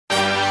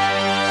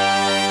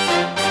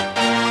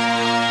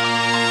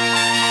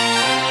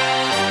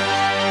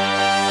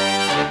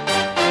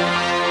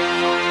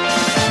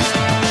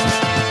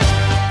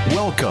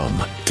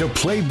to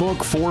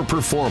Playbook for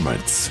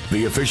Performance,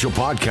 the official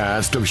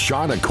podcast of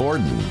Shauna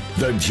Corden,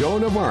 the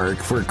Joan of Arc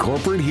for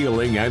corporate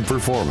healing and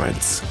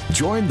performance.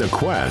 Join the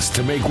quest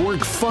to make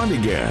work fun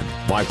again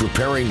by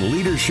preparing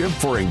leadership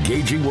for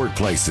engaging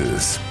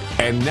workplaces.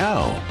 And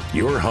now,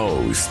 your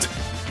host.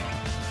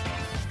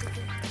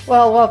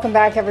 Well, welcome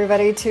back,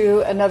 everybody, to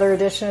another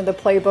edition of the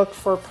Playbook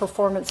for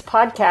Performance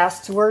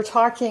podcast. We're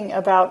talking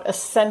about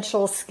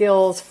essential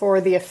skills for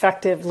the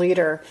effective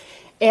leader.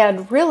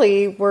 And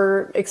really,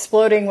 we're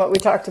exploding what we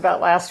talked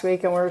about last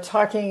week, and we're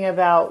talking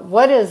about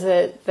what is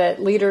it that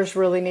leaders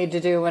really need to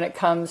do when it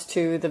comes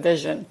to the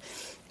vision.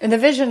 And the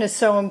vision is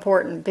so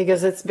important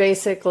because it's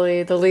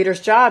basically the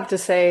leader's job to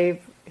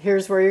say,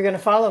 here's where you're going to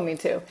follow me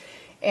to.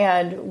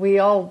 And we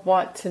all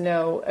want to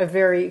know a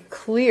very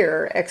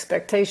clear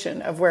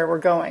expectation of where we're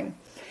going.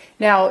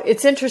 Now,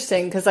 it's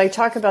interesting because I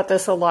talk about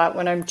this a lot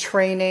when I'm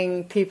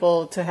training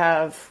people to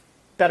have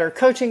better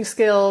coaching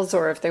skills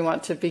or if they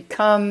want to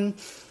become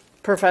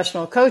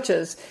professional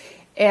coaches.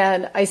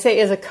 And I say,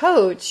 as a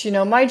coach,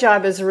 my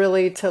job is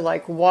really to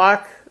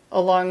walk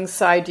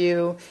alongside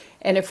you.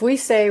 And if we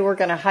say we're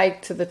going to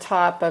hike to the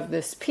top of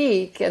this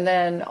peak and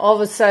then all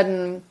of a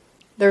sudden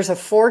there's a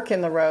fork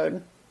in the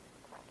road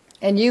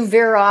and you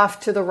veer off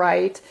to the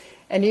right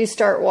and you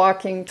start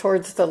walking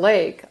towards the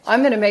lake,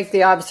 I'm going to make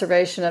the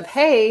observation of,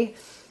 hey,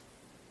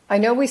 I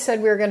know we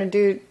said we were going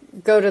to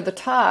go to the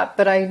top,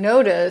 but I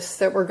noticed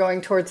that we're going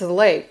towards the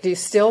lake. Do you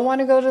still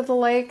want to go to the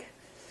lake?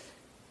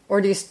 Or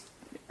do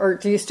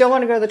you still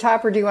want to go to the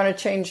top, or do you want to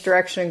change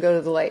direction and go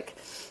to the lake?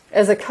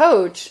 As a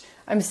coach,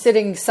 I'm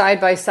sitting side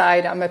by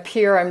side. I'm a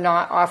peer. I'm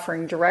not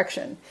offering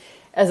direction.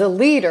 As a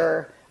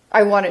leader,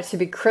 I want it to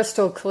be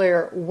crystal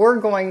clear.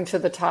 We're going to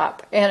the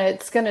top, and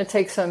it's going to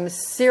take some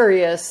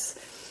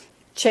serious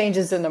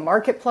changes in the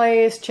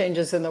marketplace,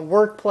 changes in the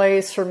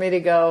workplace for me to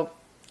go,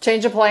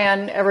 change of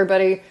plan,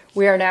 everybody.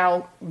 We are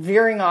now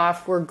veering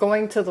off. We're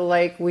going to the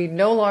lake. We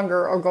no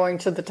longer are going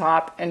to the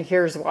top, and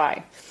here's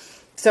why.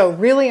 So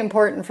really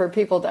important for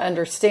people to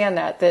understand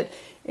that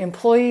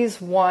employees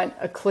want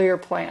a clear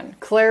plan.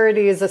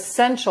 Clarity is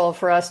essential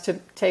for us to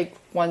take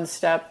one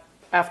step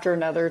after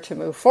another to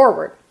move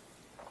forward.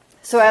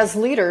 So as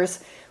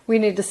leaders, we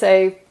need to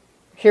say,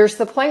 here's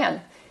the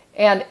plan,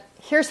 and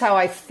here's how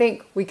I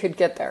think we could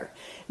get there.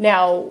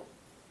 Now,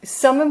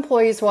 some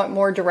employees want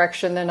more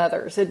direction than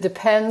others. It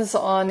depends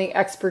on the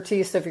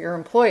expertise of your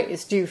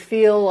employees. Do you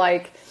feel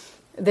like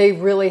they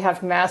really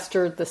have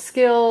mastered the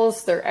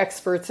skills, they're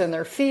experts in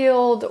their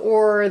field,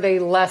 or are they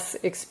less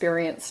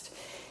experienced?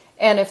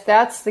 And if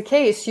that's the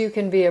case, you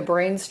can be a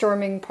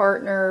brainstorming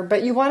partner,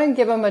 but you want to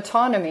give them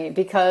autonomy,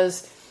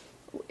 because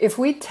if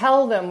we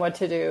tell them what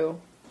to do,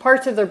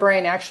 parts of their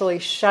brain actually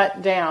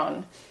shut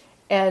down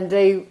and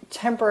they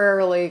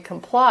temporarily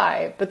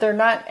comply, but they're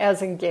not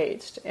as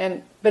engaged.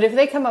 But if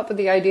they come up with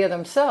the idea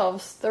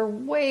themselves, they're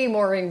way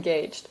more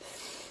engaged.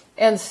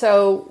 And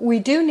so we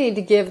do need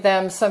to give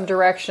them some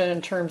direction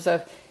in terms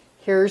of,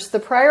 here's the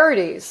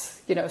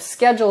priorities,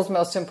 schedule's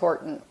most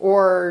important,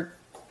 or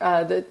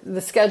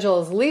the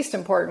schedule is least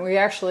important.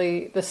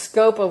 The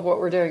scope of what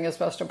we're doing is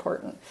most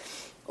important.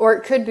 Or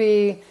it could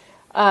be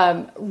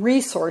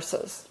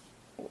resources.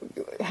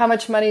 How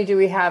much money do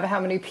we have?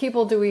 How many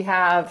people do we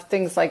have?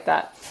 Things like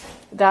that.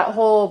 That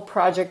whole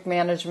project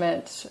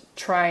management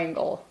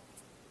triangle.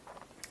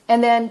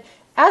 And then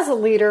as a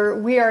leader,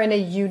 we are in a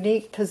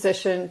unique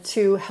position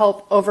to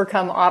help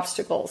overcome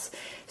obstacles.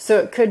 So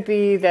it could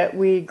be that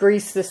we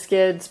grease the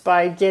skids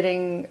by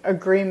getting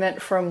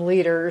agreement from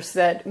leaders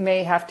that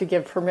may have to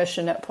give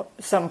permission at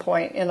some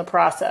point in the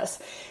process.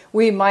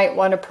 We might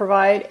want to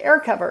provide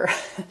air cover.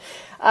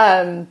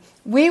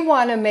 We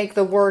want to make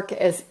the work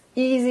as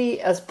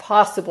easy as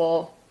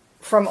possible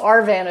from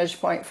our vantage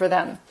point for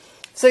them.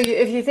 So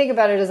if you think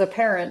about it as a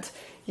parent,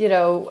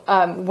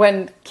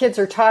 when kids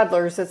are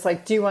toddlers, it's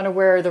like, do you want to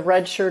wear the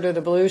red shirt or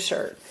the blue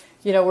shirt?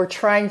 We're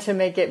trying to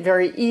make it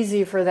very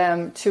easy for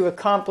them to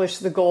accomplish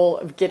the goal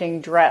of getting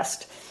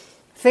dressed.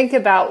 Think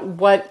about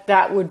what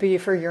that would be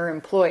for your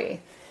employee.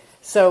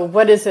 So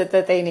what is it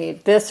that they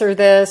need? This or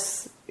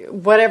this,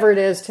 whatever it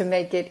is, to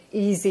make it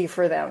easy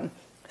for them.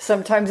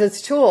 Sometimes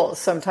it's tools,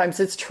 sometimes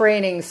it's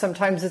training,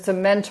 sometimes it's a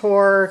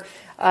mentor.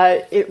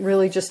 It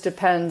really just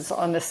depends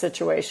on the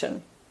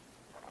situation.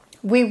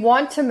 We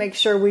want to make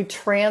sure we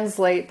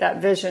translate that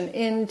vision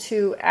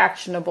into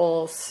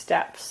actionable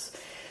steps.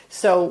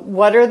 So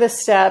what are the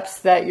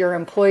steps that your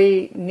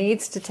employee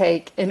needs to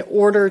take in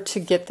order to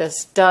get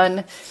this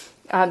done?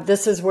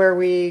 This is where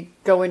we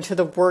go into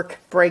the work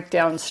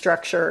breakdown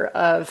structure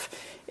of,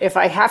 if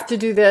I have to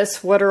do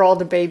this, what are all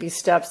the baby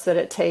steps that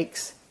it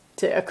takes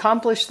to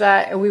accomplish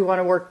that? And we want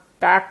to work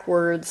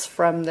backwards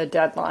from the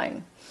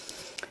deadline.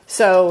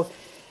 So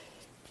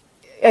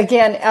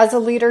again, as a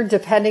leader,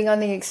 depending on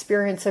the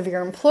experience of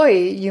your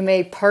employee, you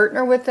may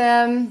partner with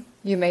them,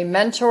 you may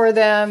mentor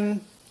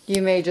them,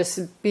 you may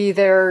just be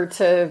there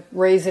to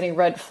raise any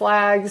red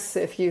flags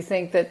if you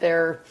think that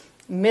they're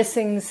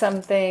missing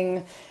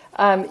something.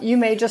 You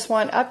may just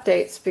want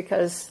updates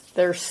because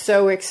they're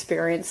so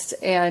experienced,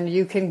 and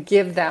you can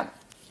give them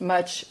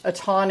much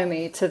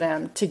autonomy to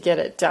them to get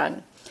it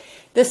done.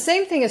 The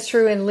same thing is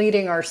true in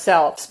leading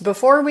ourselves.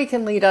 Before we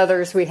can lead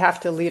others, we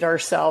have to lead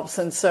ourselves.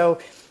 And so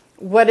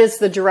what is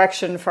the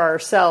direction for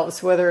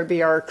ourselves, whether it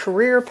be our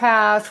career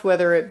path,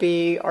 whether it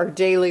be our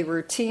daily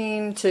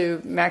routine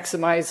to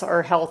maximize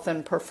our health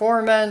and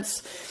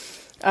performance?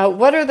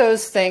 What are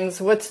those things?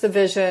 What's the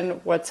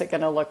vision? What's it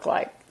going to look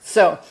like?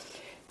 So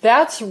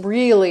that's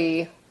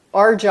really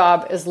our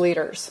job as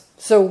leaders.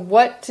 So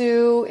what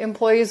do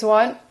employees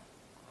want?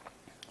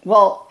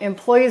 Well,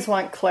 employees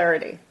want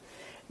clarity.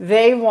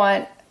 They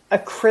want a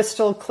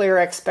crystal clear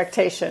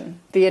expectation.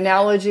 The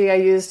analogy I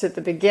used at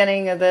the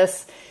beginning of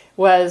this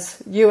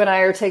was you and I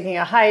are taking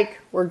a hike.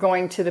 We're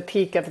going to the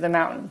peak of the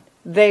mountain.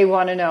 They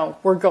want to know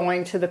we're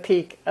going to the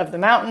peak of the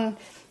mountain,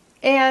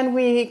 and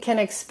we can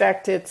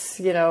expect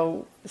it's,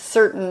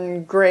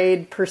 certain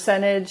grade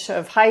percentage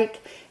of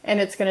hike, and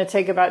it's going to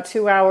take about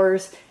 2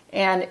 hours,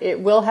 and it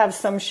will have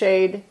some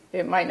shade.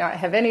 It might not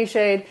have any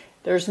shade.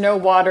 There's no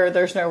water.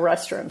 There's no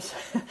restrooms.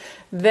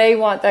 They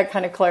want that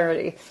kind of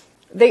clarity.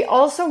 They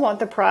also want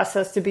the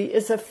process to be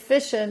as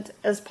efficient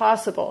as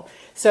possible.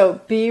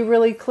 So be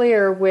really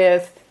clear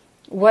with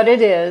what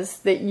it is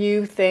that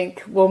you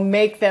think will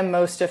make them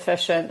most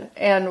efficient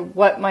and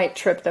what might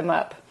trip them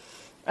up.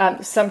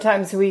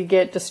 Sometimes we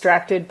get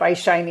distracted by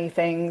shiny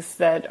things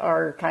that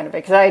are kind of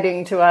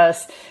exciting to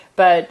us,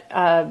 but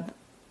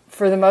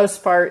for the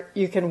most part,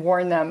 you can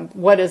warn them,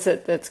 what is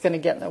it that's going to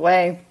get in the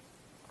way?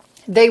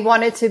 They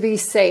want it to be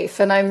safe,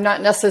 and I'm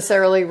not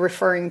necessarily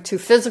referring to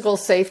physical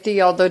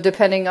safety, although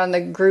depending on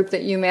the group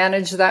that you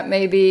manage, that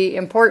may be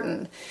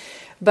important.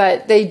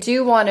 But they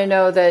do want to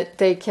know that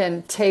they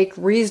can take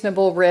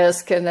reasonable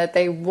risk and that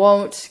they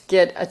won't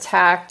get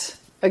attacked.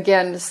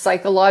 Again,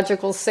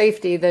 psychological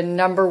safety, the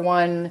number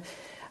one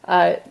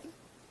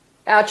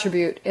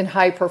attribute in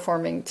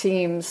high-performing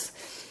teams.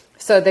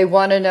 So they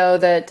want to know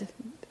that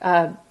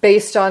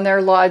based on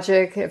their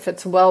logic, if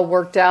it's well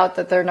worked out,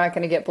 that they're not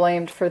going to get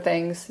blamed for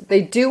things.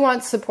 They do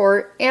want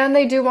support, and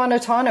they do want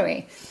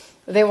autonomy.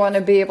 They want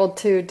to be able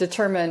to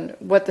determine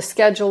what the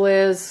schedule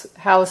is,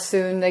 how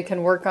soon they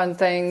can work on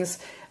things,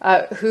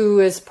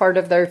 who is part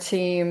of their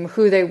team,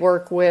 who they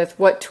work with,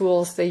 what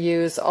tools they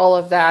use, all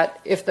of that,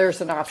 if there's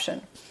an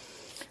option.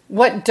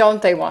 What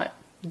don't they want?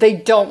 They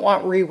don't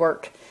want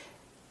rework.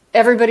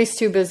 Everybody's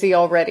too busy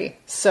already.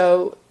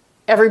 So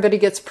everybody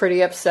gets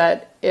pretty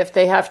upset if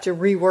they have to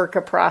rework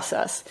a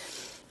process.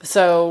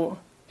 So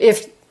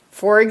if,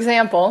 for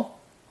example,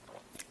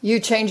 you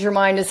change your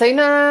mind and say,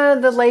 nah,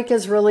 the lake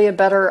is really a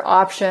better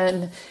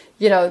option,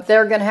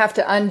 they're going to have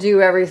to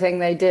undo everything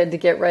they did to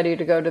get ready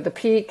to go to the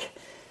peak.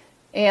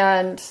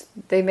 And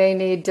they may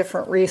need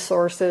different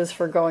resources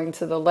for going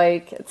to the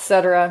lake,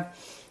 etc.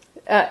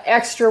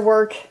 Extra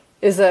work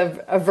is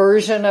a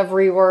version of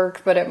rework,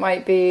 but it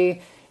might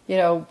be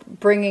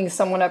bringing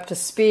someone up to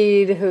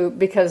speed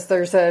because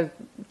there's a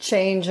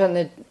change on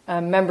the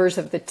members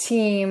of the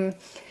team.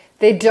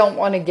 They don't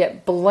want to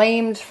get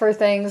blamed for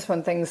things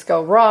when things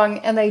go wrong,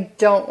 and they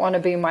don't want to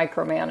be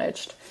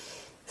micromanaged.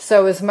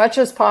 So as much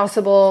as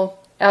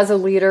possible, as a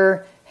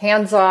leader,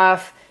 hands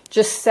off,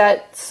 just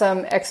set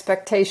some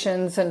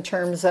expectations in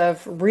terms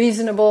of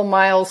reasonable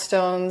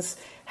milestones,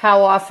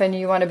 how often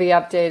you want to be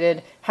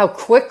updated, how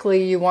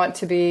quickly you want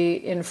to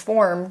be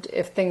informed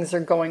if things are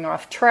going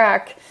off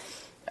track.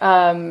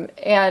 And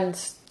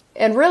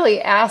really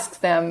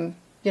ask them,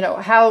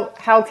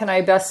 how can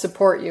I best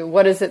support you?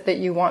 What is it that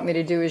you want me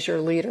to do as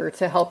your leader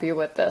to help you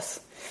with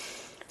this?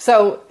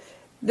 So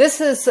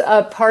this is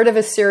a part of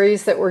a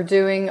series that we're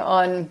doing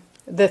on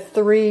the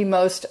 3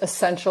 most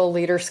essential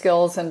leader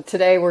skills. And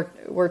today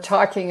we're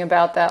talking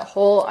about that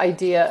whole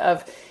idea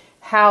of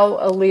how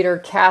a leader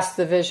casts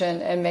the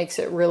vision and makes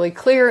it really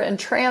clear and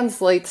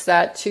translates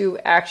that to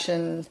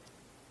action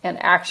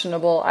and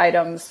actionable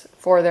items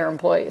for their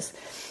employees.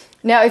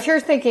 Now, if you're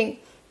thinking,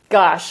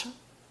 gosh,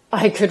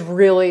 I could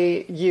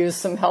really use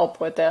some help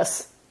with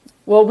this.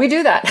 Well, we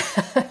do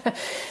that.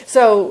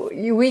 So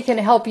we can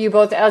help you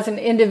both as an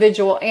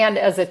individual and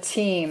as a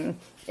team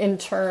in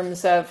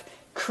terms of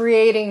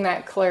creating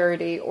that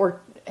clarity or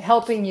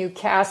helping you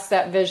cast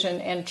that vision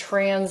and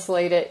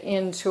translate it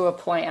into a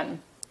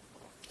plan.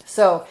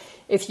 So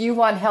if you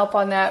want help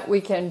on that, we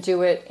can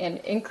do it in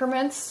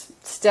increments,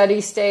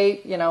 steady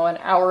state, an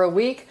hour a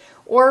week.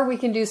 Or we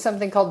can do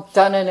something called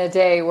Done in a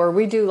Day, where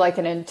we do like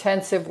an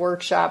intensive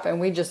workshop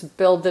and we just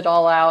build it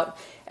all out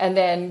and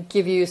then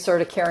give you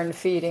sort of care and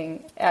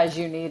feeding as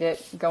you need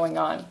it going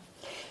on.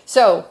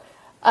 So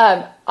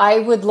I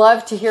would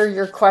love to hear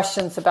your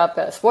questions about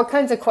this. What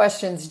kinds of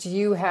questions do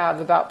you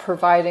have about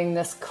providing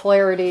this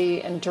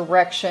clarity and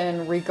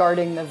direction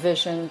regarding the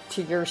vision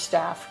to your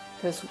staff?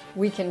 Because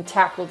we can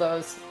tackle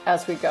those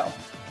as we go.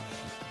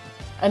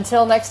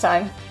 Until next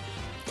time,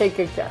 take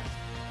good care.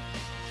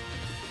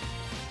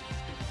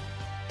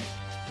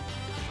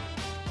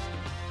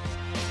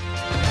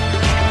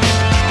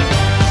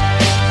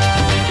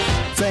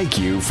 Thank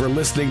you for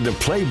listening to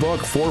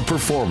Playbook for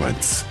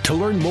Performance. To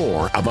learn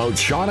more about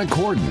Shauna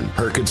Corden,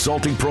 her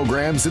consulting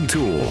programs and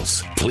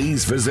tools,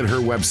 please visit her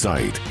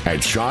website at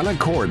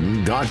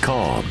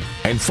shaunacorden.com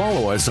and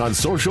follow us on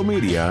social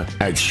media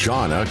at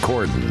Shauna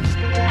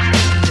Corden.